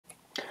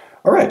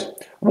All right,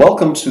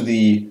 welcome to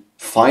the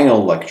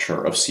final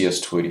lecture of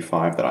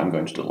CS285 that I'm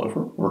going to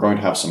deliver. We're going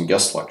to have some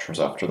guest lectures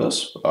after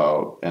this,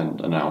 and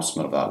an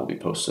announcement of that will be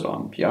posted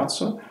on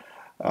Piazza.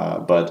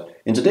 But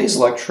in today's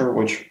lecture,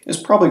 which is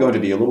probably going to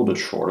be a little bit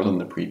shorter than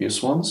the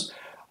previous ones,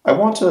 I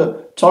want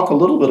to talk a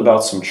little bit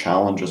about some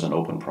challenges and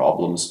open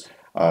problems,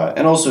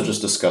 and also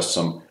just discuss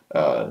some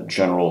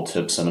general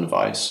tips and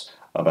advice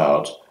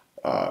about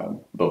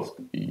both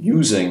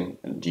using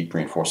deep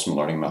reinforcement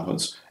learning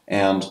methods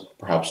and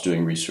perhaps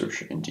doing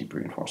research in deep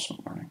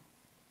reinforcement learning.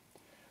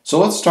 So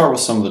let's start with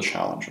some of the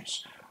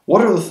challenges.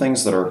 What are the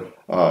things that are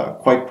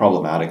quite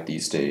problematic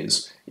these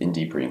days in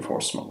deep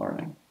reinforcement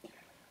learning?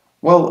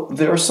 Well,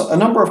 there are a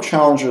number of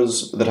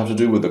challenges that have to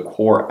do with the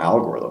core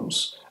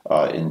algorithms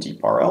in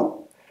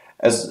DeepRL,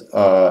 as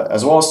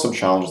well as some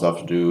challenges that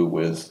have to do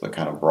with the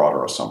kind of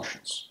broader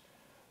assumptions.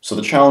 So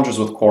the challenges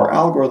with core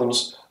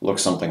algorithms look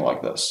something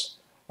like this.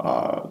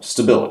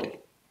 Stability.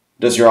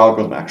 Does your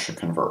algorithm actually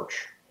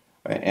converge?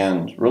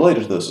 And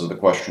related to this is the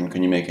question,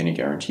 can you make any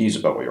guarantees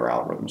about what your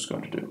algorithm is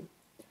going to do?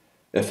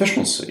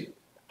 Efficiency.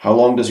 How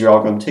long does your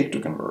algorithm take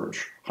to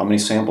converge? How many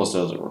samples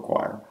does it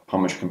require? How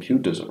much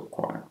compute does it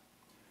require?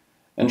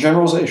 And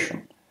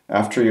generalization.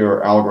 After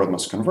your algorithm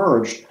has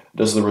converged,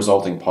 does the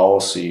resulting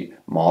policy,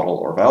 model,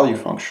 or value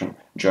function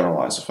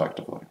generalize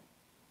effectively?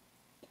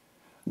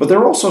 But there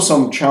are also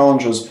some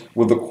challenges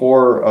with the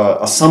core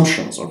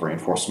assumptions of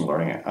reinforcement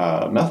learning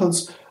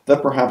methods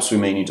that perhaps we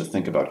may need to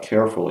think about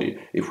carefully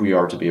if we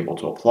are to be able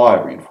to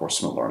apply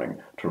reinforcement learning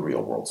to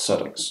real-world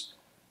settings.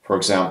 For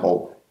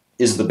example,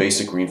 is the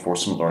basic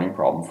reinforcement learning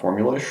problem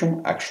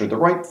formulation actually the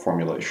right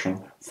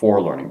formulation for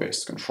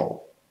learning-based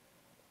control?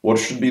 What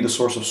should be the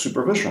source of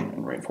supervision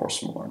in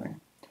reinforcement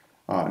learning?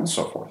 And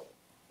so forth.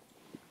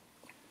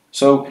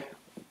 So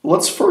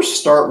let's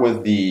first start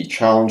with the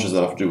challenges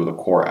that have to do with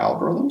the core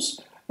algorithms,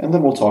 and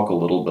then we'll talk a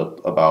little bit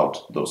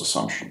about those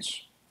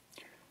assumptions.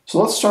 So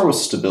let's start with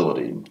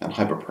stability and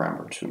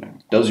hyperparameter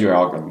tuning. Does your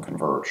algorithm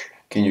converge?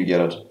 Can you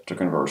get it to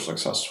converge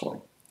successfully?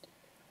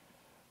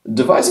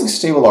 Devising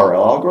stable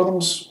RL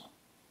algorithms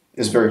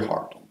is very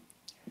hard.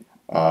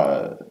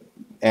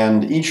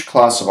 And each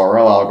class of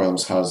RL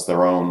algorithms has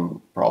their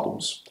own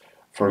problems.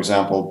 For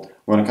example,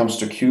 when it comes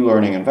to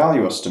Q-learning and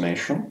value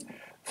estimation,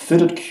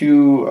 fitted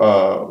Q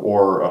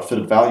or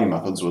fitted value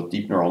methods with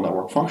deep neural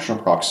network function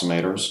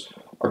approximators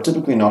are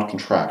typically not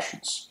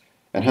contractions,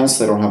 and hence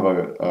they don't have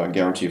a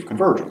guarantee of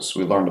convergence.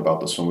 We learned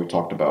about this when we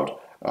talked about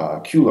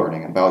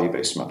Q-learning and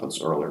value-based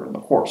methods earlier in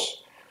the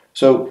course.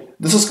 So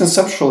this is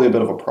conceptually a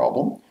bit of a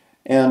problem,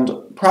 and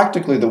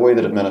practically the way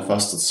that it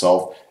manifests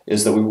itself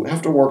is that we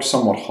have to work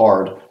somewhat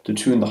hard to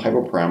tune the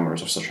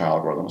hyperparameters of such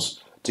algorithms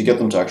to get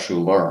them to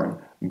actually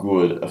learn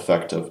good,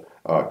 effective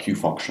Q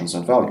functions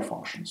and value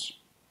functions.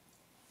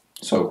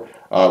 So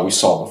we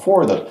saw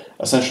before that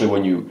essentially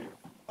when you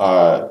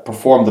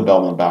perform the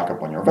Bellman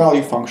backup on your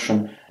value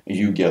function,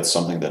 you get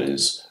something that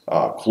is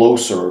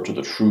closer to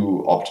the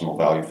true optimal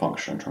value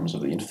function in terms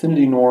of the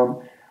infinity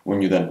norm.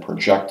 When you then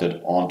project it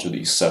onto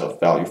the set of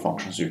value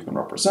functions you can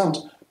represent,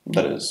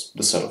 that is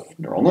the set of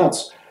neural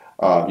nets,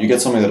 you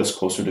get something that is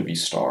closer to V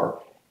star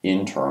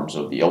in terms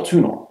of the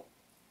L2 norm.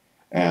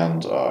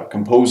 And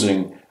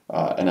composing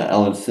an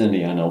L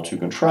infinity and an L2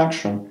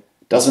 contraction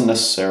doesn't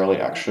necessarily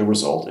actually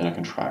result in a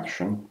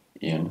contraction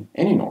in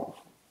any norm.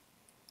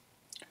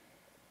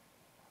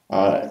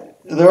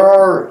 There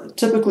are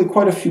typically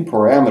quite a few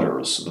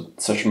parameters that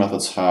such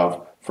methods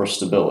have for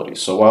stability.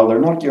 So while they're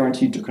not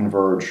guaranteed to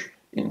converge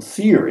in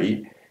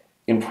theory,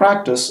 in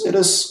practice it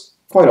is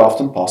quite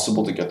often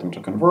possible to get them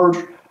to converge,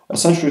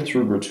 essentially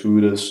through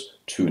gratuitous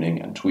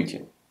tuning and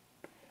tweaking.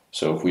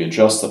 So if we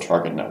adjust the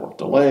target network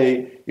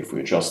delay, if we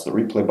adjust the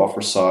replay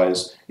buffer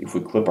size, if we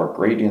clip our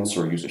gradients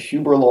or use a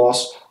Huber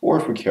loss, or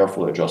if we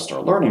carefully adjust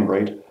our learning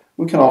rate,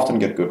 we can often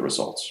get good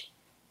results.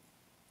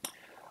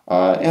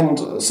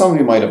 And some of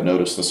you might have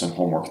noticed this in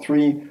homework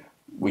 3.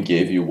 We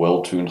gave you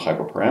well-tuned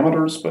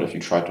hyperparameters, but if you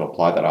tried to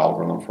apply that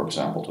algorithm, for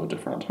example, to a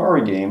different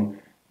Atari game,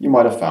 you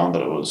might have found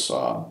that it was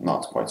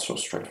not quite so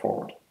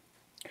straightforward.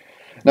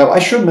 Now, I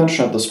should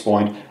mention at this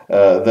point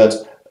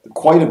that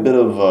quite a bit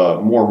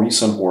of more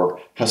recent work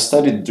has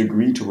studied the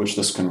degree to which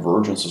this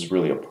convergence is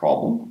really a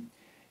problem.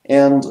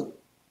 And,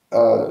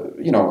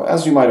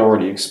 as you might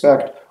already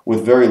expect,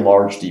 with very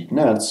large deep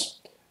nets,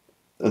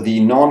 the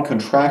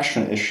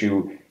non-contraction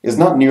issue is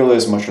not nearly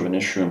as much of an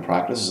issue in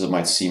practice as it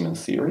might seem in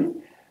theory,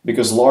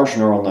 because large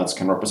neural nets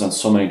can represent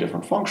so many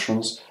different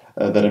functions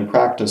that in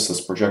practice this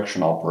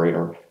projection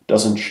operator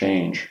doesn't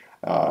change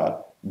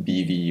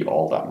BV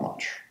all that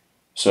much.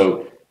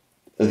 So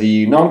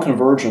the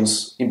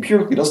non-convergence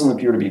empirically doesn't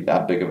appear to be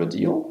that big of a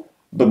deal,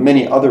 but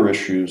many other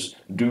issues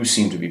do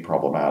seem to be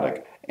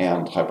problematic,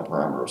 and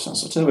hyperparameter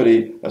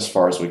sensitivity, as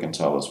far as we can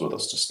tell, is with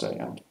us to stay.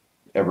 And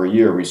every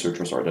year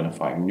researchers are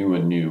identifying new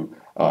and new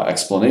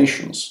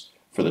explanations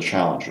for the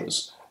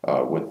challenges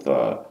with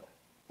the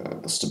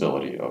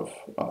stability of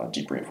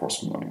deep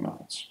reinforcement learning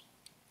methods.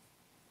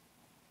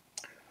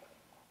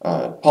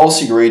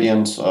 Policy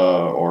gradient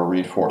or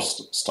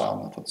reinforced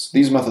style methods.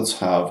 These methods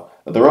have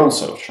their own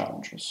set of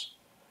challenges.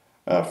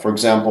 For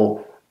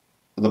example,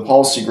 the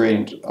policy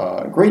gradient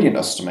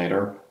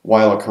estimator,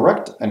 while a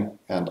correct and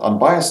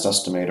unbiased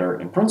estimator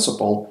in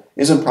principle,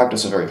 is in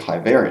practice a very high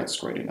variance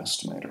gradient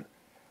estimator,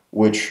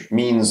 which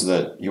means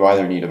that you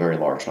either need a very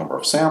large number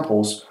of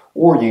samples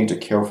or you need to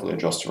carefully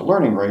adjust your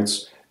learning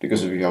rates,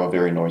 because if you have a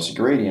very noisy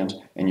gradient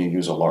and you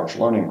use a large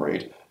learning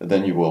rate,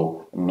 then you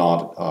will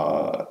not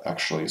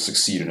actually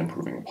succeed in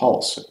improving the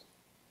policy.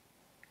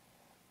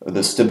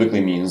 This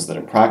typically means that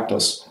in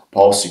practice,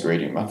 policy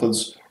gradient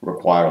methods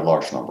require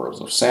large numbers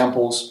of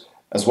samples,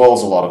 as well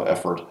as a lot of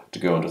effort to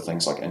go into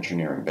things like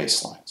engineering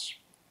baselines.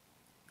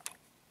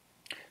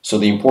 So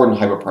the important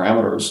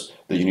hyperparameters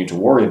that you need to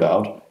worry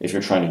about if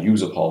you're trying to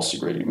use a policy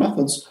gradient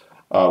methods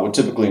would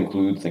typically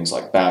include things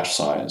like batch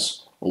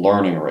size,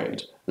 learning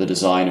rate, the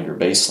design of your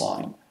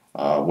baseline,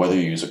 whether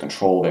you use a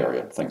control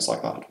variant, things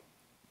like that.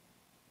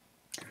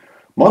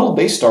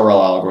 Model-based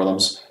RL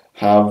algorithms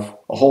have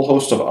a whole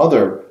host of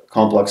other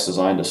complex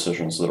design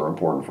decisions that are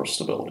important for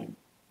stability.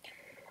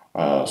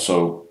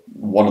 So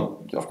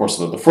of course,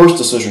 the first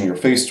decision you're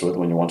faced with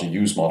when you want to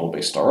use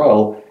model-based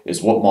RL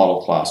is what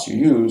model class you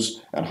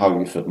use and how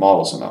you fit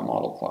models in that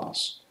model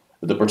class.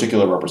 The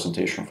particular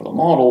representation for the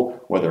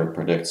model, whether it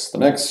predicts the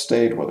next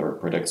state, whether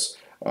it predicts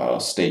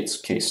states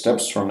k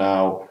steps from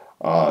now,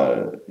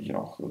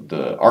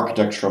 the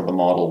architecture of the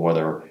model,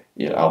 whether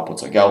it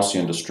outputs a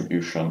Gaussian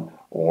distribution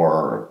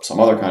or some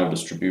other kind of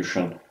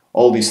distribution,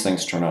 all these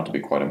things turn out to be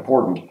quite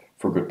important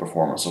for good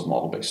performance of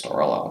model-based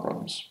RL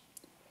algorithms.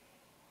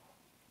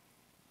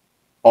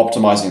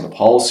 Optimizing the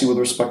policy with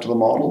respect to the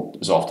model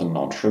is often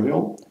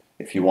non-trivial.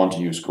 If you want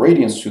to use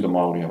gradients through the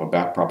model, you have a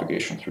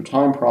backpropagation through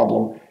time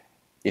problem.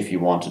 If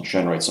you want to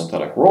generate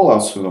synthetic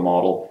rollouts through the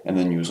model and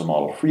then use a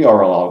model-free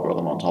RL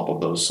algorithm on top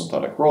of those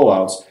synthetic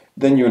rollouts,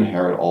 then you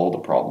inherit all the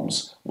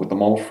problems with the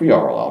model-free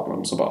RL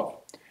algorithms above.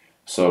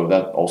 So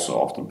that also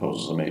often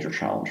poses a major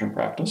challenge in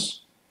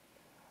practice.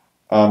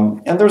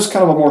 And there's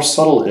kind of a more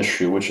subtle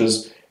issue, which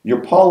is your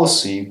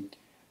policy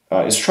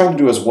is trying to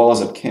do as well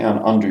as it can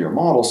under your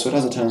model, so it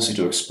has a tendency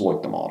to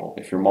exploit the model.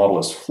 If your model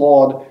is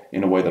flawed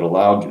in a way that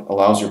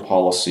allows your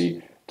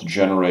policy to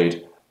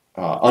generate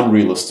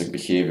unrealistic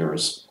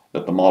behaviors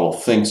that the model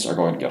thinks are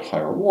going to get high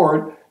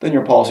reward, then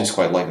your policy is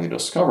quite likely to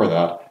discover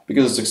that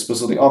because it's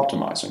explicitly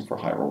optimizing for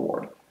high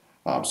reward.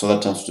 So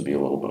that tends to be a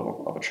little bit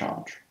of a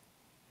challenge.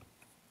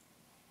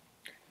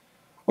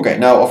 Okay,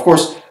 now of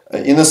course,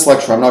 in this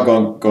lecture I'm not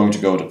going to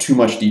go into too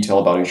much detail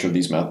about each of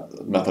these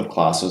method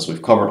classes.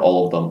 We've covered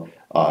all of them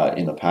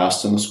in the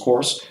past in this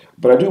course,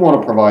 but I do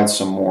want to provide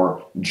some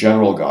more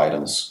general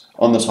guidance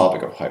on the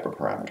topic of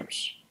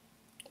hyperparameters.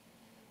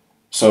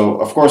 So,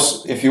 of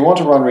course, if you want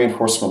to run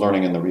reinforcement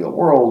learning in the real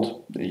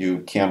world, you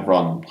can't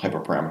run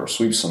hyperparameter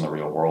sweeps in the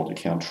real world. You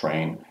can't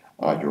train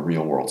your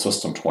real-world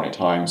system 20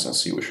 times and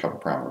see which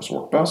hyperparameters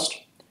work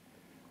best.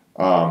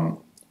 But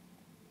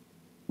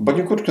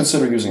you could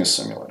consider using a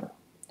simulator.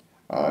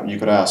 You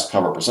could ask,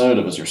 how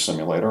representative is your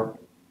simulator?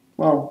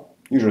 Well,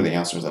 usually the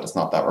answer is that it's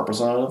not that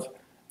representative,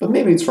 but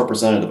maybe it's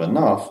representative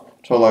enough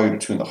to allow you to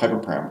tune the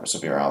hyperparameters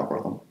of your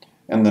algorithm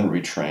and then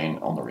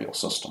retrain on the real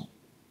system.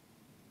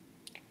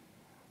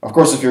 Of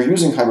course, if you're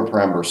using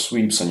hyperparameter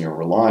sweeps and you're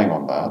relying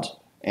on that,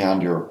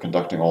 and you're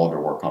conducting all of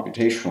your work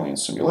computationally in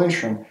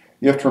simulation,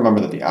 you have to remember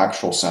that the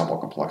actual sample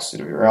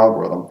complexity of your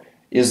algorithm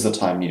is the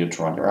time needed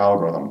to run your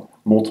algorithm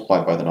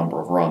multiplied by the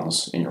number of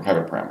runs in your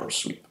hyperparameter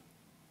sweep.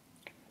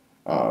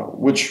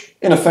 Which,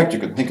 in effect, you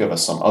could think of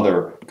as some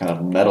other kind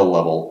of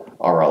meta-level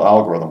RL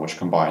algorithm which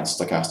combines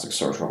stochastic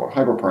search over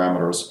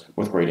hyperparameters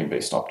with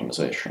gradient-based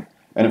optimization.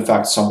 And in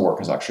fact, some work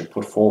has actually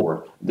put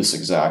forward this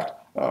exact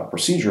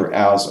procedure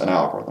as an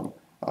algorithm.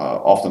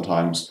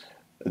 Oftentimes,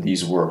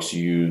 these works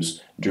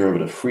use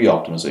derivative-free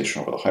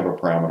optimization over the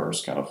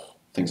hyperparameters, kind of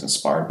things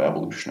inspired by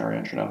evolutionary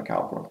and genetic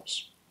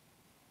algorithms.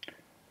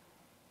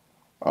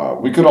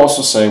 We could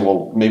also say,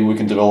 well, maybe we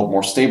can develop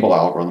more stable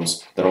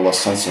algorithms that are less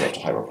sensitive to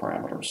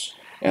hyperparameters.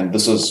 And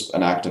this is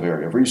an active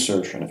area of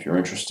research, and if you're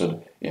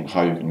interested in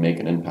how you can make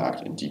an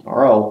impact in deep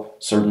RL,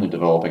 certainly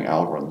developing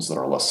algorithms that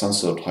are less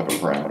sensitive to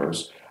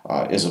hyperparameters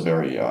is a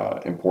very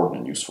important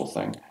and useful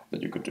thing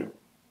that you could do.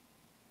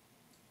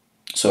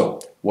 So,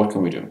 what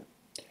can we do?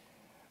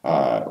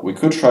 We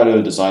could try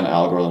to design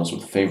algorithms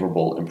with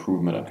favorable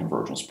improvement and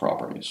convergence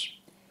properties.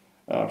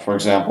 For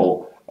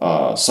example,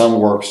 some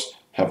works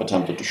have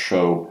attempted to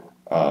show,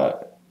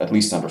 at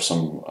least under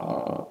some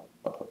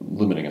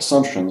limiting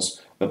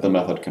assumptions, that the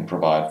method can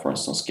provide, for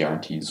instance,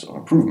 guarantees of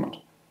improvement.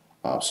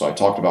 So I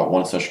talked about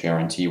one such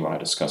guarantee when I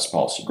discussed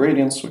policy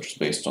gradients, which is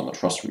based on the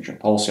trust region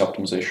policy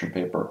optimization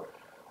paper.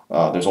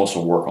 There's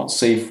also work on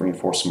safe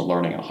reinforcement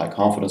learning and high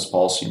confidence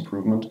policy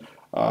improvement.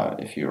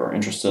 If you are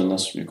interested in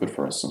this, you could,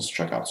 for instance,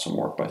 check out some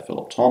work by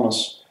Philip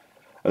Thomas.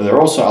 There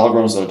are also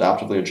algorithms that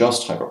adaptively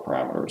adjust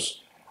hyperparameters.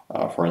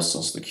 For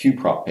instance, the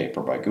QProp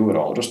paper by Gu et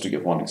al., just to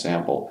give one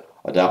example,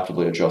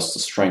 adaptively adjusts the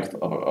strength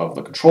of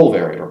the control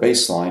variate or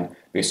baseline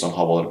based on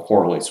how well it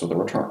correlates with the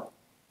return.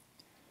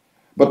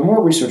 But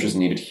more research is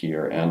needed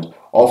here, and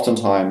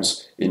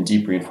oftentimes in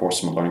deep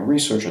reinforcement learning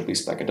research, at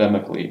least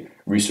academically,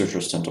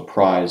 researchers tend to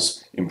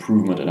prize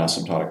improvement in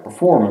asymptotic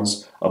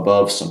performance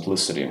above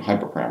simplicity and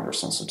hyperparameter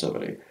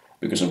sensitivity,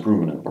 because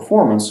improvement in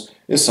performance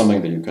is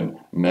something that you can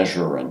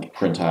measure and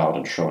print out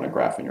and show in a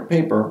graph in your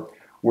paper,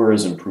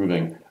 whereas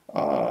improving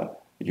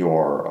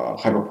your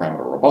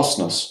hyperparameter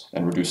robustness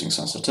and reducing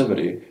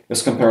sensitivity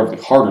is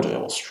comparatively harder to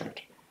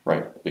illustrate,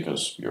 right?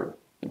 Because you're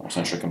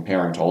essentially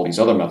comparing to all these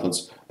other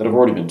methods that have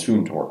already been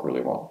tuned to work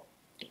really well.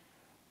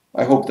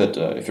 I hope that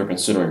if you're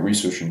considering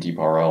research in deep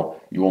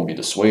RL, you won't be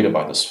dissuaded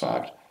by this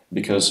fact,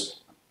 because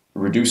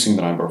reducing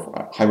the number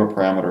of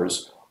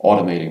hyperparameters,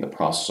 automating the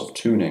process of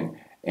tuning,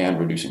 and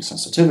reducing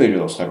sensitivity to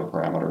those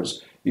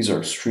hyperparameters, these are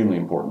extremely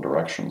important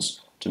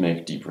directions to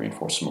make deep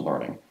reinforcement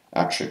learning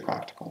actually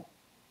practical.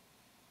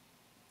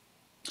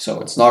 So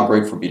it's not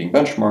great for beating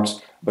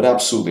benchmarks, but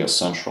absolutely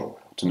essential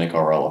to make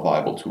RL a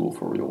viable tool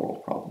for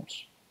real-world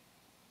problems.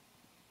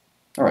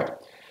 All right,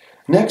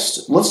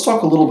 next, let's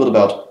talk a little bit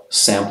about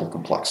sample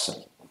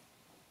complexity.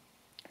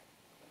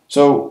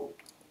 So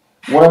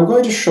what I'm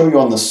going to show you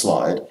on this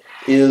slide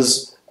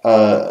is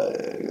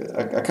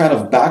a kind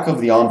of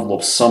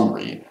back-of-the-envelope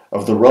summary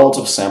of the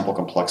relative sample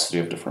complexity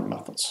of different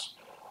methods.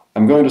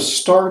 I'm going to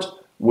start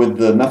with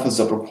the methods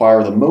that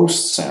require the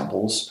most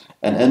samples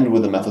and end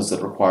with the methods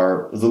that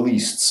require the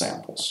least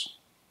samples.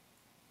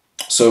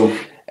 So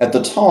at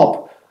the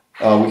top,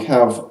 we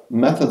have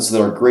methods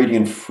that are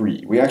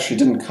gradient-free. We actually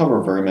didn't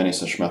cover very many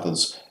such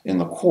methods in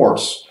the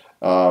course,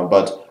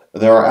 but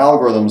there are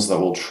algorithms that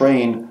will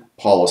train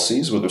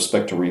policies with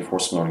respect to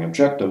reinforcement learning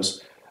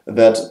objectives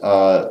that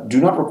do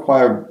not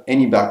require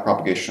any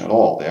backpropagation at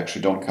all. They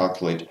actually don't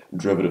calculate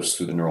derivatives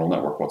through the neural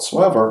network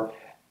whatsoever,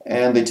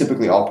 and they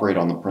typically operate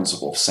on the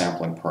principle of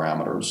sampling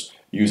parameters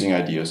using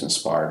ideas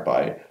inspired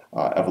by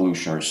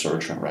evolutionary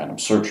search and random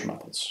search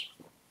methods.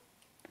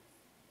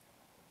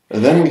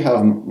 Then we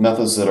have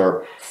methods that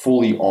are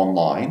fully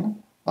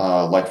online,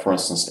 like for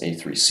instance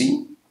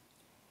A3C.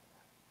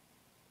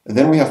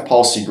 Then we have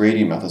policy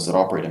gradient methods that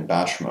operate in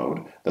batch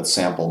mode that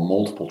sample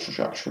multiple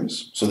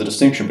trajectories. So the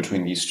distinction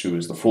between these two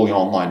is the fully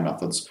online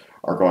methods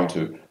are going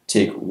to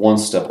take one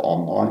step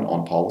online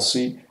on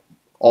policy,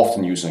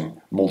 often using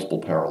multiple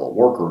parallel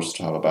workers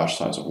to have a batch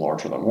size of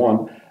larger than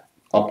one,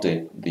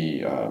 update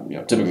the,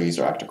 typically these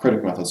are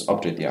actor-critic methods,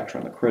 update the actor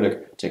and the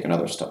critic, take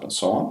another step, and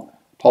so on.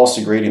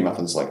 Policy gradient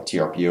methods like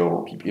TRPO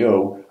or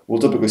PPO will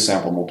typically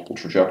sample multiple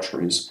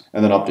trajectories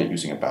and then update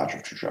using a batch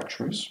of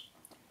trajectories.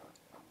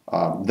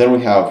 Then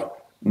we have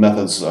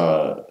methods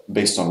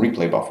based on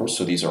replay buffers.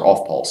 So these are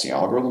off-policy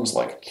algorithms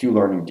like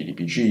Q-learning,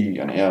 DDPG,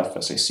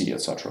 NAF, SAC,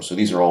 etc. So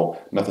these are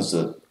all methods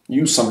that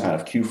use some kind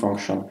of Q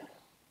function,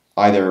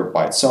 either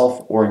by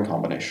itself or in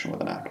combination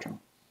with an actor.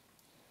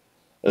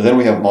 Then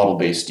we have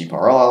model-based deep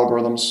RL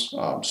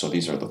algorithms. So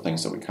these are the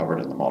things that we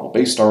covered in the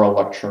model-based RL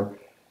lecture.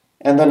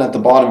 And then at the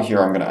bottom here,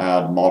 I'm going to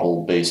add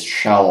model-based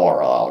shallow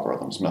RL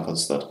algorithms,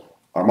 methods that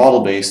are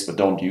model-based but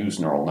don't use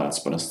neural nets,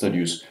 but instead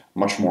use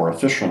much more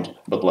efficient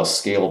but less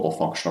scalable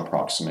function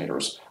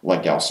approximators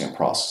like Gaussian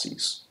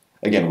processes.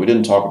 Again, we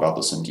didn't talk about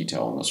this in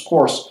detail in this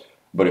course,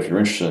 but if you're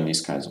interested in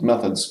these kinds of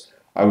methods,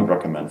 I would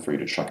recommend for you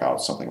to check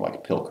out something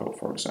like Pilco,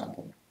 for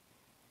example.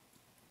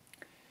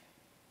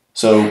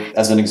 So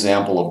as an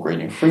example of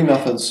gradient-free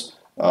methods,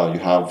 you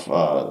have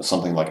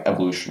something like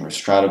evolutionary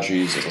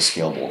strategies as a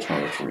scalable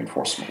alternative to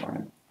reinforcement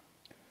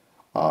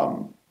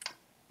learning.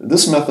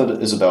 This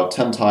method is about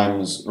 10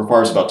 times,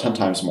 requires about 10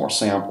 times more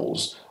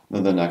samples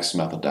than the next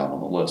method down on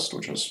the list,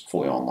 which is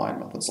fully online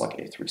methods like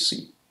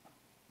A3C.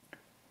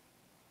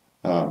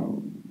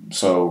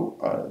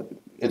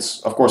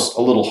 It's, of course,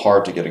 a little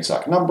hard to get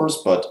exact numbers,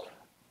 but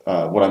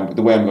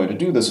the way I'm going to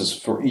do this is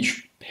for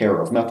each pair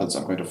of methods,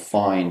 I'm going to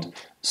find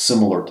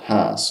similar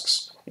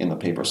tasks in the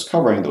papers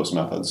covering those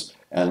methods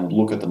and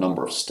look at the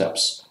number of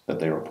steps that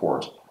they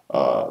report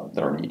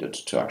that are needed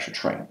to actually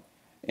train.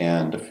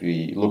 And if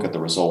we look at the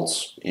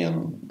results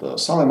in the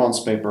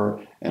Salimans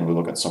paper, and we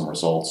look at some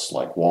results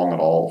like Wong et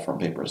al. From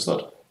papers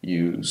that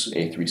use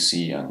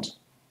A3C and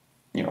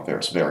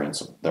various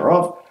variants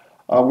thereof,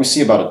 we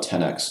see about a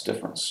 10x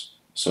difference.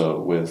 So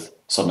with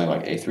something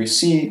like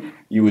A3C,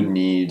 you would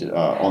need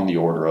on the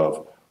order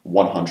of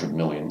 100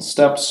 million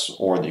steps,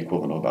 or the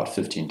equivalent of about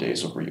 15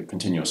 days of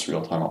continuous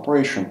real-time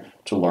operation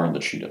to learn the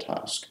cheetah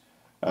task.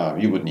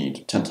 You would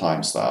need 10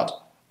 times that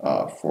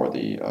for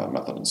the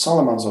method in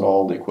Salimans et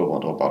al., the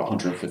equivalent of about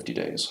 150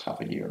 days, half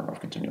a year of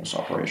continuous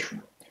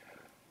operation.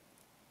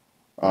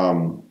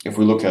 If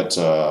we look at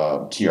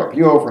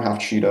TRPO for half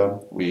cheetah,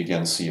 we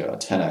again see a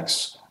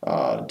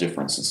 10x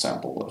difference in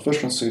sample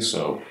efficiency.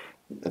 So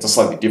it's a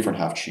slightly different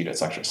half cheetah.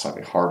 It's actually a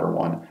slightly harder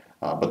one,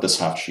 but this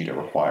half cheetah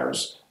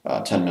requires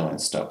 10 million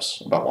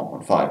steps, about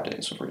 1.5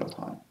 days of real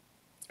time.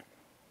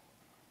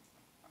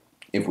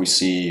 If we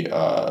see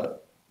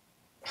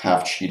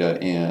half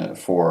cheetah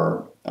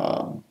for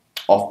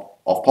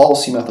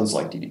off-policy methods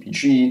like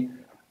DDPG,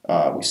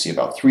 we see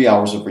about 3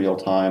 hours of real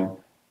time.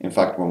 In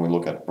fact, when we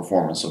look at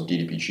performance of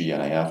DDPG,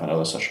 NAF, and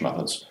other such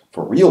methods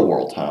for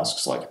real-world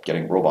tasks, like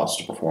getting robots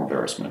to perform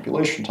various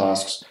manipulation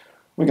tasks,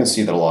 we can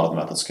see that a lot of the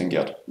methods can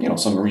get,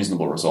 some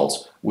reasonable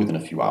results within a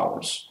few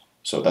hours.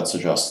 So that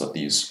suggests that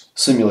these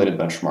simulated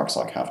benchmarks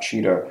like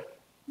half-cheetah,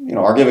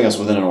 are giving us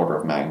within an order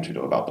of magnitude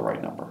of about the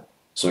right number.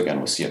 So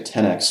again, we see a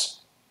 10x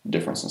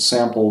difference in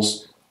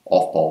samples,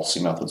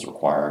 off-policy methods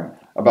requiring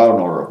about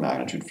an order of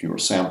magnitude fewer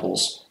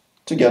samples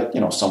to get,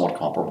 somewhat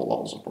comparable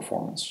levels of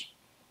performance.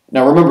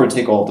 Now remember to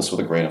take all of this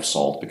with a grain of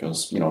salt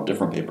because,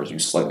 different papers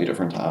use slightly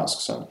different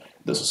tasks, and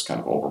this is kind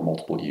of over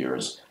multiple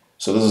years.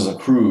 So this is a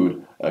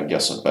crude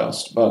guess at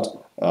best, but,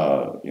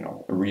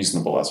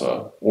 reasonable as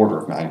an order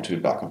of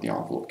magnitude back of the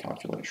envelope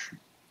calculation.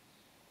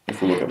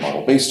 If we look at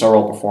model-based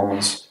RL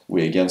performance,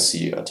 we again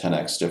see a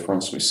 10x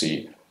difference. We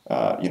see,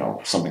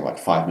 something like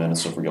 5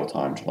 minutes of real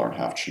time to learn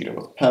half-cheetah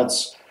with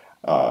pets.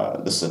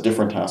 This is a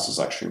different task. This is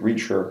actually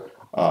Reacher,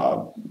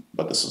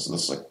 but this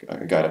is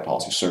a guided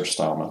policy search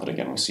style method.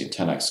 Again, we see a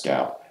 10x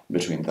gap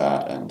between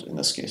that and, in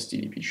this case,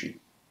 DDPG.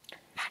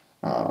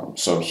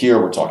 So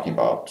here we're talking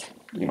about,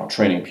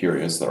 training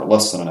periods that are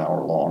less than an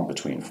hour long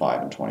between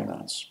 5 and 20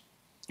 minutes.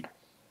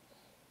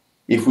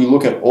 If we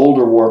look at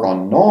older work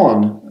on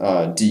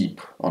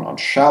non-deep, on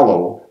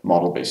shallow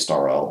model-based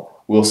RL,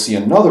 we'll see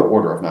another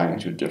order of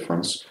magnitude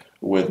difference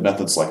with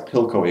methods like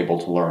Pilko able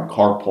to learn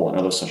cart pull and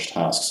other such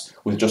tasks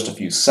with just a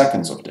few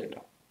seconds of data.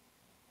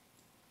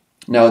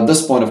 Now at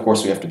this point, of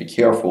course, we have to be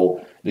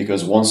careful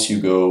because once you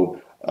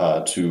go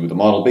to the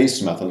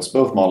model-based methods,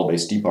 both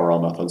model-based deep RL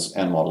methods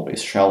and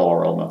model-based shallow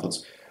RL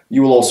methods,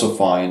 you will also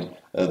find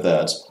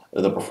that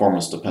the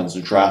performance depends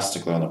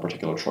drastically on the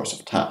particular choice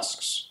of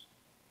tasks.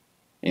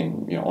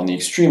 On the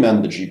extreme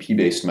end, the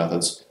GP-based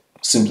methods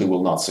simply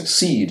will not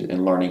succeed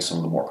in learning some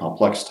of the more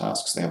complex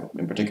tasks. They have,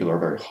 in particular, a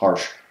very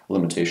harsh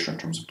limitation in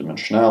terms of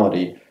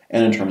dimensionality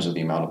and in terms of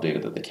the amount of data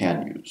that they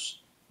can use.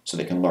 So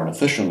they can learn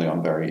efficiently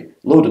on very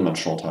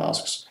low-dimensional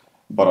tasks,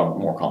 but on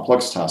more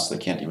complex tasks, they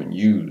can't even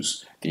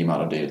use the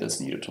amount of data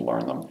that's needed to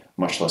learn them,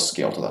 much less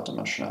scale to that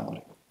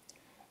dimensionality.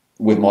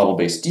 With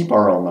model-based deep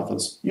RL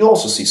methods, you'll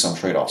also see some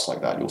trade-offs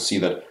like that. You'll see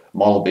that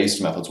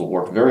model-based methods will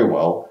work very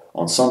well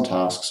on some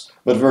tasks,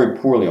 but very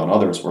poorly on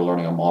others where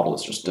learning a model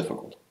is just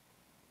difficult.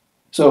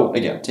 So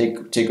again,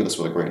 take this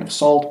with a grain of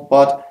salt,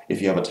 but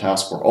if you have a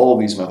task where all of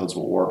these methods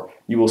will work,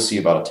 you will see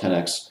about a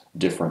 10x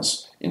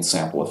difference in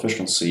sample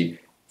efficiency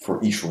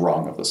for each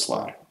rung of this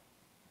ladder.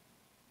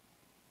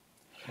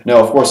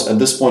 Now, of course, at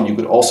this point, you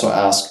could also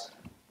ask,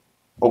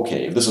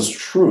 okay, if this is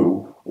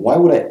true, why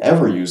would I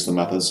ever use the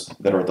methods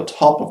that are at the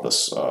top of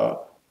this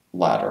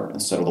ladder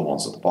instead of the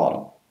ones at the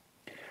bottom?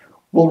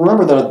 Well,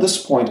 remember that at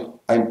this point,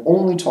 I'm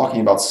only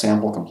talking about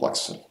sample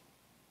complexity.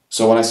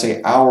 So when I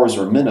say hours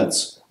or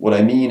minutes, what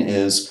I mean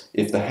is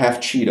if the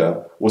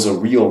half-cheetah was a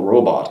real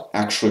robot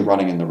actually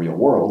running in the real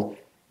world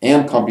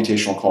and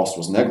computational cost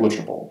was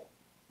negligible,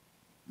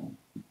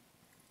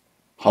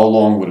 how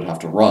long would it have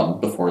to run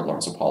before it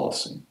learns a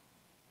policy?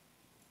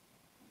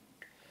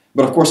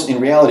 But of course,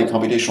 in reality,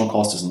 computational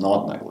cost is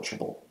not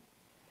negligible.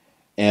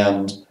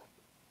 And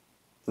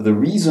the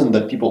reason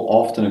that people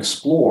often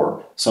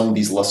explore some of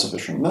these less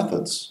efficient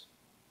methods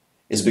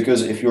is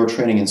because if you're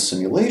training in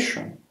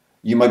simulation,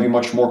 you might be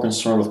much more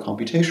concerned with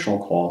computational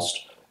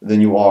cost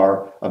than you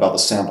are about the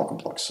sample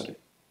complexity.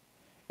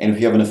 And if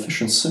you have an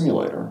efficient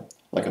simulator,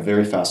 like a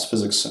very fast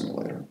physics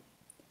simulator,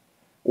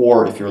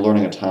 or if you're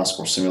learning a task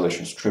where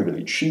simulation is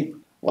trivially cheap,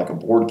 like a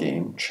board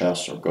game,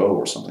 chess or Go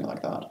or something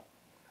like that,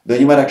 then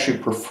you might actually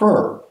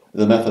prefer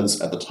the methods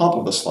at the top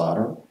of this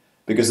ladder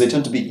because they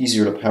tend to be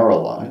easier to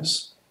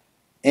parallelize,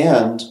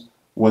 and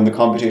when the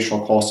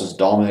computational cost is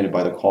dominated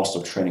by the cost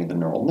of training the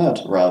neural net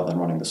rather than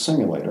running the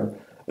simulator,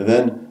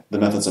 then the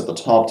methods at the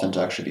top tend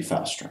to actually be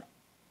faster.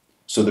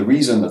 So the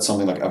reason that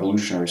something like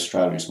evolutionary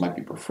strategies might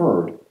be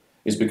preferred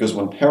is because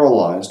when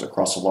parallelized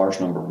across a large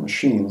number of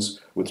machines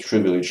with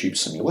trivially cheap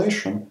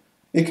simulation,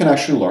 it can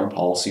actually learn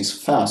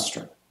policies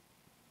faster.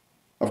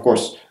 Of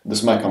course,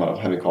 this might come at a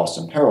heavy cost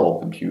in parallel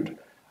compute,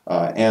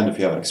 and if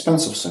you have an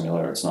expensive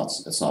simulator, it's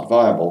not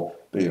viable,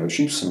 but if you have a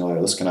cheap simulator,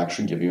 this can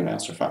actually give you an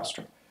answer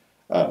faster.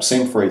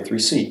 Same for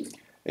A3C.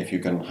 If you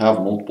can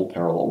have multiple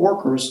parallel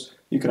workers,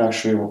 you can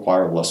actually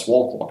require less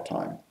wall clock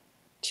time.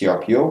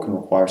 TRPO can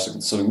require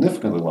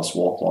significantly less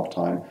wall clock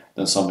time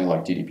than something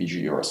like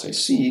DDPG or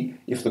SAC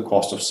if the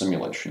cost of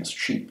simulation is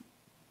cheap.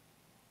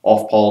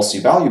 Off-policy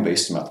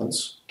value-based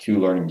methods,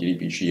 Q-learning,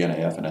 DDPG,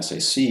 NAF, and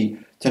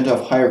SAC, tend to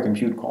have higher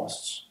compute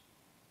costs.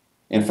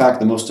 In fact,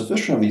 the most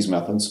efficient of these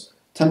methods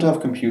tend to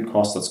have compute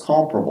costs that's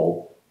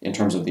comparable in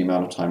terms of the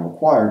amount of time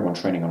required when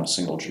training on a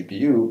single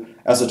GPU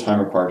as the time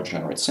required to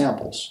generate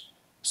samples.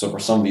 So for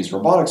some of these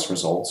robotics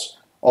results,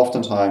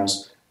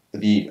 oftentimes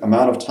the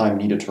amount of time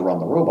needed to run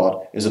the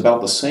robot is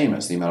about the same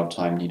as the amount of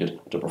time needed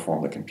to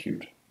perform the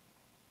compute.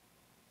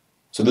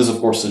 So this, of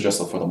course, suggests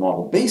that for the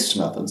model-based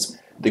methods,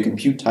 the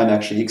compute time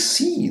actually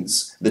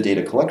exceeds the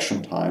data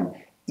collection time,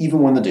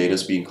 even when the data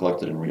is being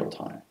collected in real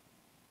time.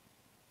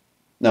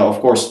 Now, of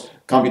course,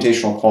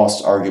 computational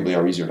costs arguably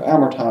are easier to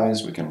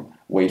amortize. We can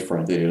wait for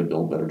NVIDIA to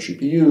build better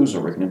GPUs,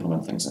 or we can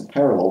implement things in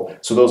parallel.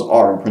 So those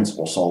are, in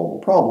principle, solvable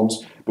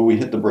problems, but we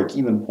hit the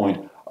break-even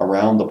point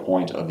around the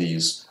point of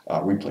these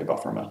replay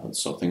buffer methods.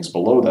 So things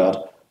below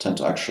that tend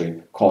to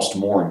actually cost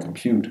more in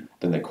compute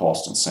than they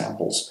cost in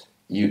samples,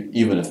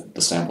 even if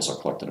the samples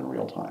are collected in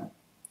real time.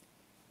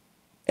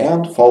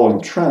 And following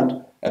the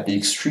trend, at the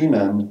extreme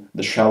end,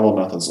 the shallow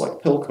methods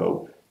like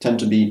PILCO tend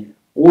to be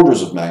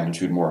orders of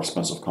magnitude more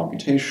expensive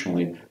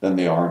computationally than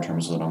they are in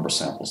terms of the number of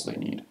samples they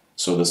need.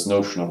 So this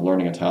notion of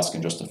learning a task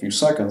in just a few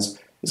seconds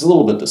is a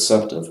little bit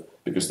deceptive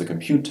because the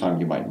compute time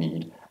you might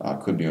need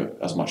could be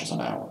as much as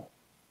an hour.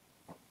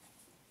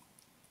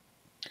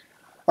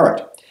 All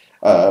right,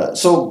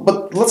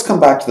 but let's come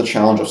back to the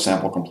challenge of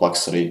sample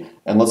complexity,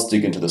 and let's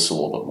dig into this a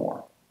little bit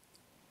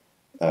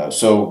more.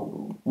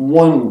 So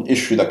one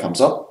issue that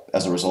comes up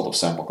as a result of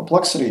sample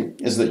complexity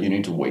is that you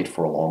need to wait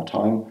for a long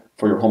time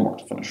for your homework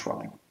to finish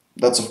running.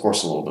 That's, of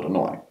course, a little bit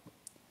annoying.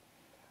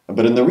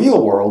 But in the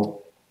real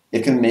world,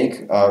 it can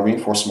make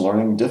reinforcement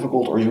learning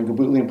difficult or even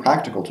completely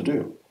impractical to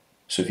do.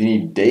 So if you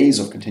need days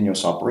of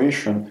continuous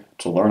operation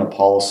to learn a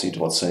policy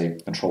to, let's say,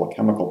 control a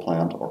chemical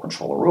plant or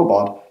control a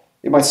robot,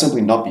 it might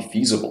simply not be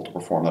feasible to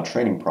perform that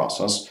training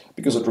process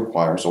because it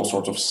requires all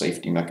sorts of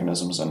safety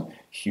mechanisms and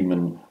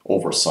human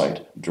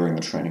oversight during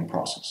the training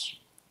process.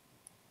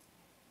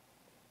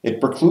 It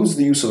precludes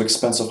the use of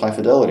expensive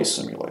high-fidelity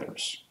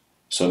simulators.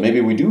 So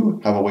maybe we do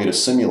have a way to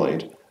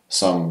simulate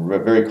some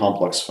very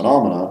complex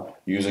phenomena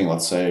using,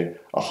 let's say,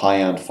 a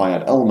high-end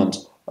finite element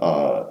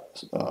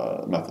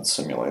method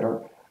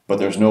simulator, but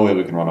there's no way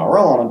we can run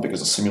RL on it because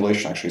the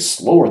simulation actually is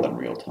slower than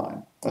real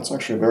time. That's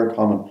actually a very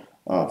common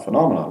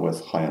phenomena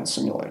with high-end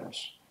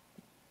simulators.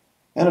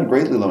 And it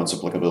greatly limits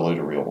applicability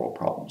to real-world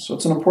problems. So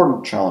it's an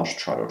important challenge to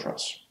try to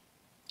address.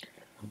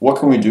 What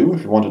can we do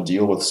if we want to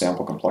deal with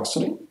sample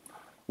complexity?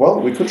 Well,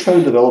 we could try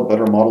to develop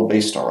better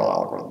model-based RL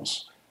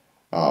algorithms.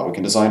 We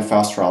can design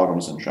faster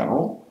algorithms in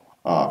general.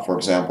 For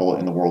example,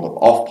 in the world of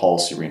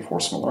off-policy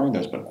reinforcement learning,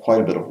 there's been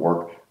quite a bit of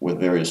work with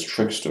various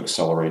tricks to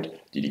accelerate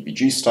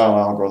DDPG-style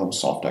algorithms.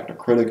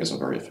 Soft-actor-critic is a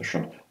very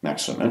efficient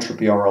maximum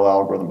entropy RL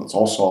algorithm that's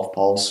also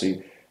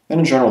off-policy. And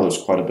in general,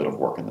 there's quite a bit of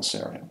work in this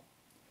area.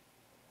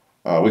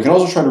 We can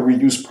also try to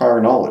reuse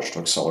prior knowledge to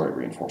accelerate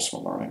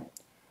reinforcement learning.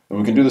 And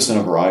we can do this in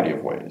a variety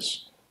of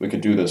ways. We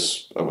could do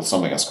this with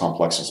something as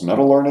complex as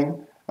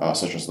meta-learning,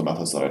 such as the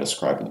methods that I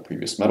described in the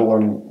previous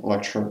meta-learning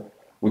lecture.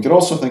 We could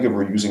also think of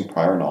reusing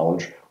prior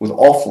knowledge with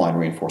offline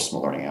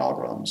reinforcement learning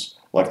algorithms,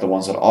 like the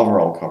ones that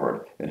Aviral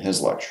covered in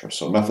his lecture.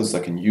 So methods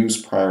that can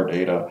use prior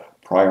data,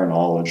 prior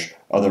knowledge,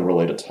 other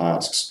related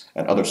tasks,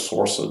 and other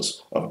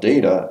sources of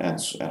data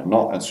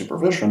and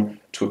supervision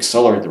to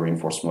accelerate the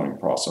reinforcement learning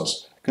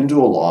process can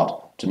do a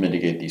lot to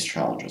mitigate these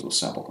challenges with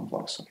sample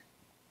complexity.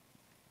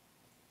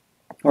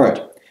 All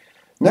right,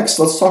 next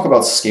let's talk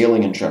about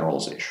scaling and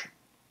generalization.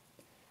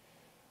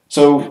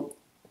 So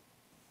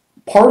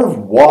part of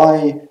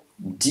why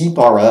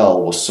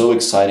DeepRL was so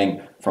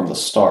exciting from the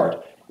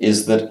start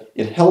is that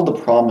it held the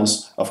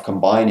promise of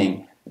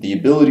combining the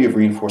ability of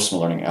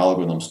reinforcement learning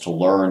algorithms to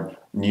learn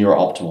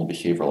near-optimal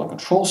behavioral and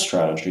control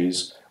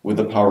strategies with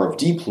the power of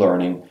deep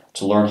learning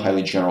to learn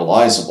highly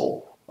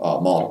generalizable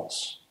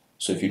models.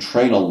 So if you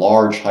train a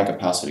large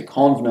high-capacity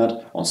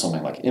ConvNet on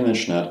something like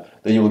ImageNet,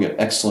 then you will get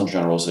excellent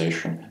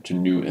generalization to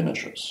new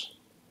images.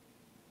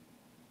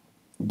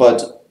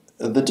 But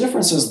the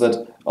difference is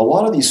that a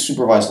lot of these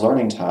supervised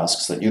learning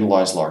tasks that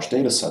utilize large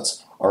data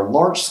sets are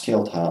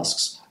large-scale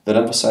tasks that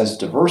emphasize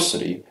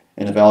diversity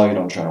and evaluate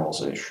on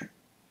generalization.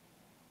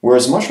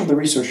 Whereas much of the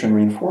research in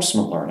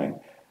reinforcement learning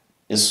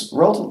uses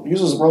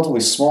relatively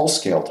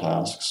small-scale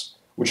tasks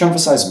which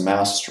emphasize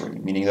mastery,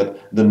 meaning that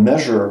the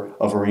measure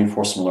of a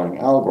reinforcement learning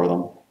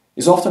algorithm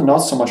is often not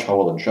so much how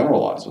well it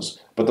generalizes,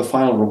 but the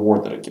final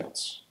reward that it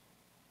gets.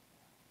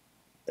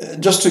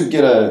 Just to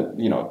get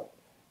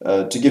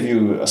to give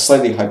you a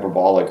slightly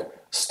hyperbolic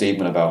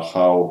statement about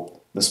how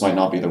this might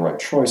not be the right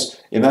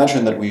choice,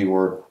 imagine that we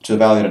were to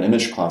evaluate an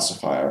image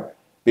classifier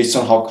based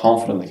on how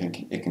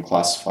confidently it can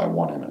classify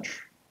one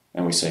image.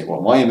 And we say,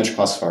 well, my image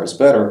classifier is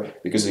better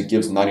because it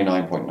gives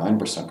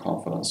 99.9%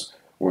 confidence,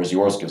 whereas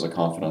yours gives a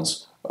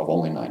confidence of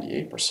only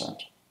 98%.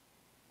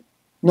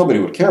 Nobody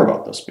would care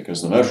about this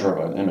because the measure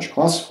of an image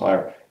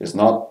classifier is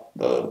not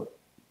the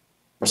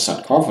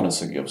percent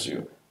confidence it gives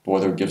you, but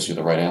whether it gives you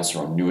the right answer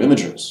on new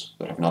images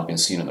that have not been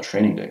seen in the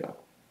training data.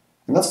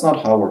 And that's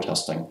not how we're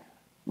testing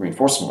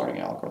reinforcement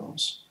learning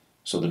algorithms.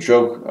 So the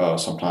joke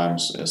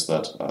sometimes is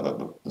that,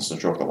 this is a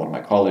joke that one of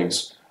my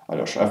colleagues,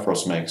 Alyosha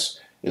Efros, makes,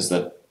 is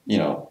that,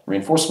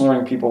 reinforcement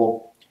learning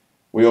people,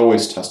 we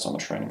always test on the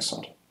training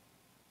set.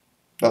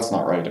 That's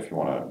not right if you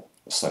want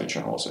to study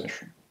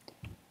generalization.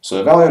 So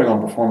evaluating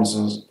on performance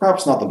is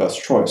perhaps not the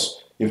best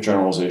choice if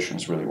generalization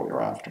is really what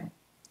you're after.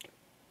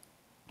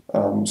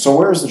 So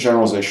where is the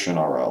generalization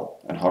in RL,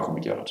 and how can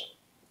we get it?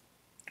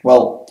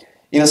 Well,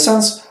 in a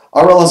sense,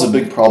 RL has a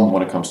big problem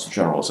when it comes to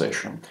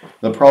generalization.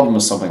 The problem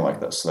is something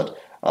like this, that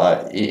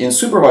in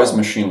supervised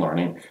machine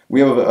learning, we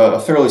have a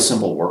fairly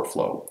simple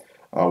workflow.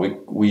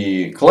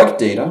 We collect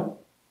data.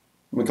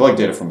 We collect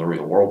data from the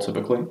real world,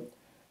 typically.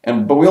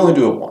 But we only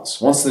do it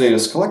once. Once the data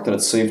is collected,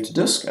 it's saved to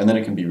disk, and then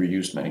it can be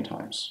reused many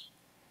times.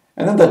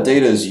 And then that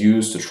data is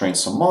used to train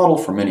some model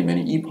for many,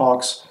 many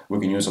epochs. We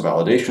can use a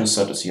validation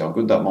set to see how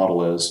good that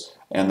model is.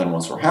 And then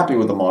once we're happy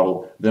with the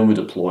model, then we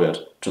deploy it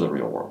to the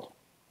real world.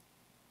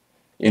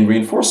 In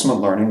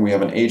reinforcement learning, we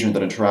have an agent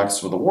that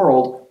interacts with the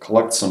world,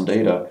 collects some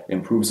data,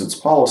 improves its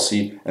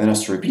policy, and then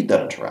has to repeat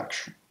that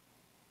interaction.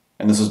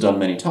 And this is done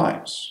many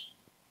times.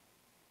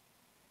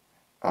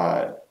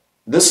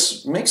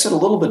 This makes it a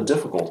little bit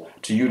difficult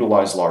to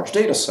utilize large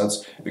data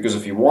sets, because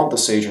if you want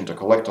this agent to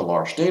collect a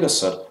large data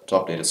set to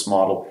update its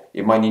model,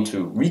 it might need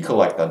to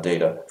recollect that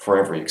data for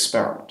every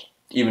experiment.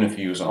 Even if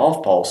you use an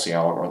off-policy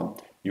algorithm,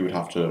 you would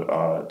have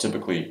to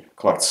typically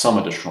collect some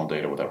additional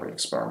data with every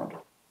experiment.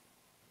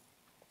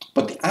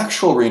 But the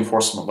actual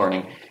reinforcement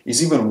learning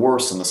is even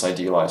worse in this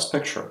idealized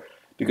picture,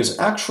 because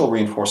actual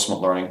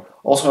reinforcement learning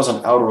also has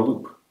an outer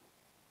loop,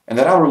 and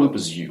that outer loop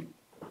is you.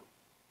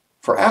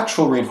 For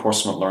actual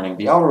reinforcement learning,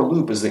 the outer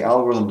loop is the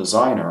algorithm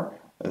designer,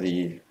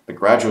 the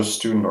graduate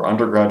student or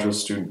undergraduate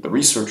student, the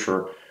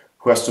researcher,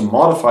 who has to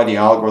modify the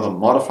algorithm,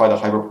 modify the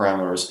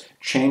hyperparameters,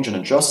 change and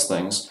adjust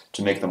things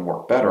to make them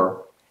work better.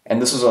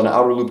 And this is an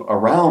outer loop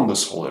around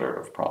this whole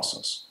iterative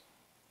process.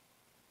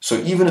 So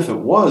even if it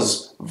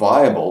was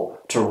viable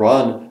to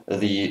run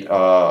the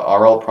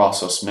RL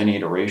process many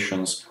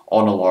iterations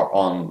on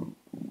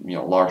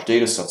large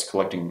data sets,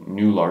 collecting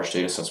new large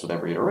data sets with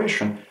every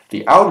iteration,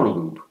 the outer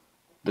loop,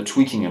 the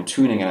tweaking and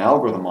tuning and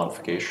algorithm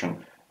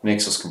modification,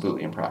 makes this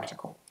completely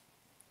impractical.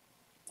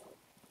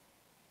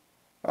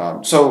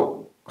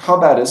 So how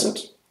bad is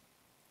it?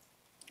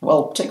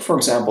 Well, take for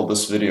example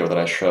this video that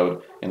I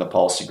showed in the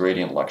policy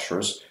gradient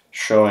lectures,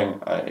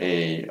 showing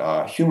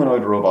a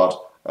humanoid robot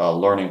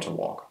learning to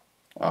walk.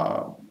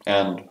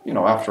 And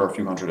after a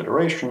few hundred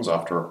iterations,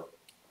 after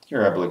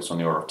here I believe it's on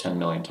the order of 10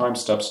 million time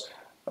steps,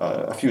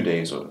 a few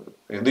days, the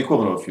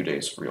equivalent of a few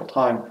days of real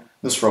time,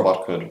 this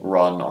robot could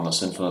run on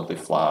this infinitely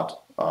flat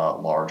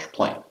large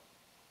plane.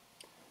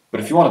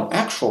 But if you want an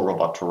actual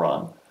robot to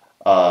run,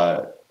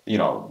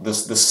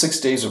 this 6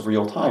 days of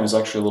real time is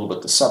actually a little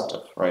bit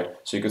deceptive, right?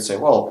 So you could say,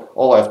 well,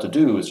 all I have to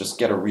do is just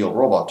get a real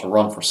robot to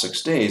run for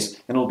 6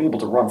 days, and it'll be able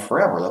to run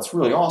forever. That's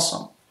really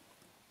awesome.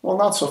 Well,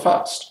 not so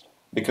fast,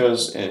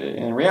 because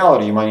in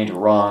reality, you might need to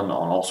run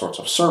on all sorts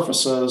of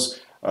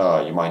surfaces.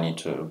 You might need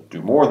to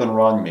do more than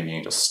run. Maybe you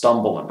need to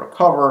stumble and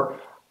recover.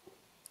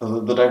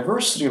 The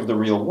diversity of the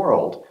real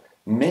world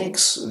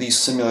makes these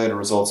simulated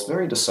results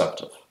very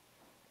deceptive.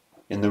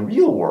 In the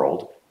real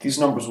world, these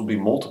numbers will be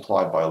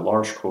multiplied by a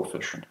large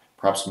coefficient,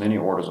 perhaps many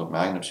orders of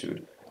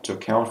magnitude, to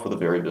account for the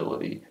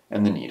variability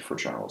and the need for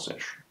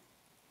generalization.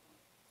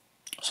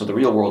 So the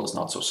real world is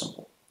not so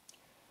simple.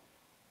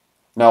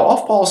 Now,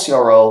 off-policy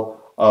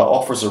RL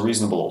offers a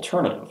reasonable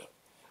alternative.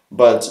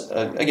 But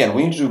again,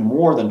 we need to do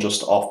more than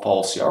just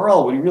off-policy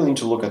RL. We really need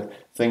to look at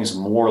things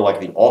more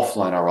like the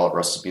offline RL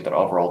recipe that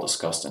Aviral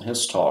discussed in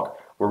his talk,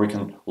 where we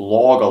can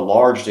log a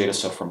large data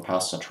set from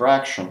past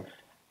interaction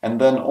and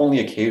then only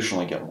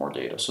occasionally get more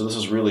data. So this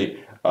is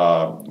really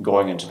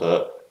going into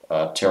the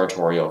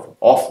territory of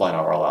offline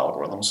RL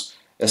algorithms,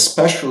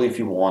 especially if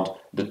you want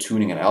the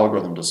tuning and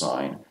algorithm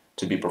design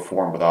to be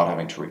performed without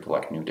having to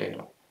recollect new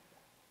data.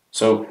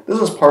 So this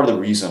is part of the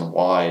reason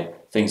why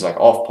things like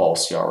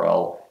off-policy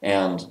RL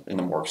and, in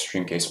the more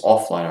extreme case,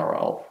 offline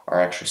RL are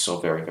actually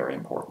so very, very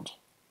important.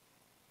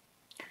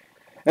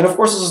 And of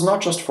course, this is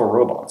not just for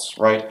robots,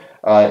 right?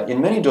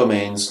 In many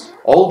domains,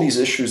 all these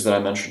issues that I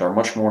mentioned are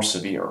much more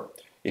severe.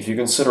 If you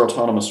consider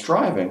autonomous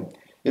driving,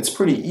 it's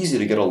pretty easy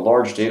to get a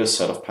large data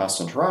set of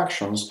past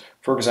interactions,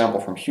 for example,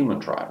 from human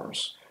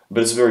drivers.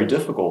 But it's very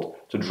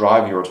difficult to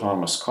drive your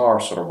autonomous car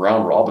sort of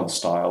round-robin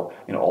style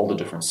in all the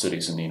different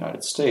cities in the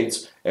United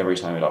States every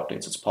time it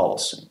updates its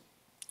policy.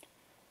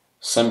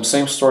 Same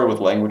story with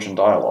language and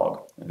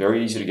dialogue.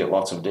 Very easy to get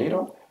lots of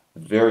data,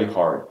 very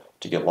hard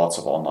to get lots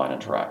of online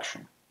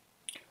interaction.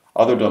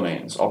 Other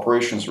domains,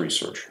 operations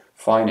research,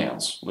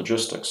 finance,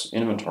 logistics,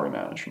 inventory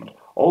management,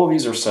 all of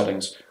these are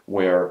settings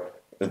where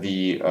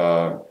the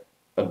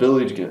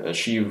ability to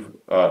achieve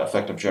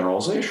effective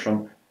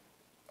generalization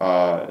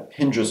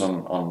hinges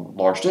on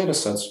large data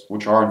sets,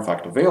 which are in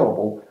fact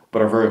available,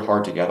 but are very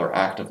hard to gather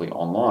actively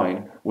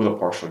online with a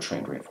partially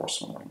trained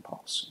reinforcement learning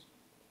policy.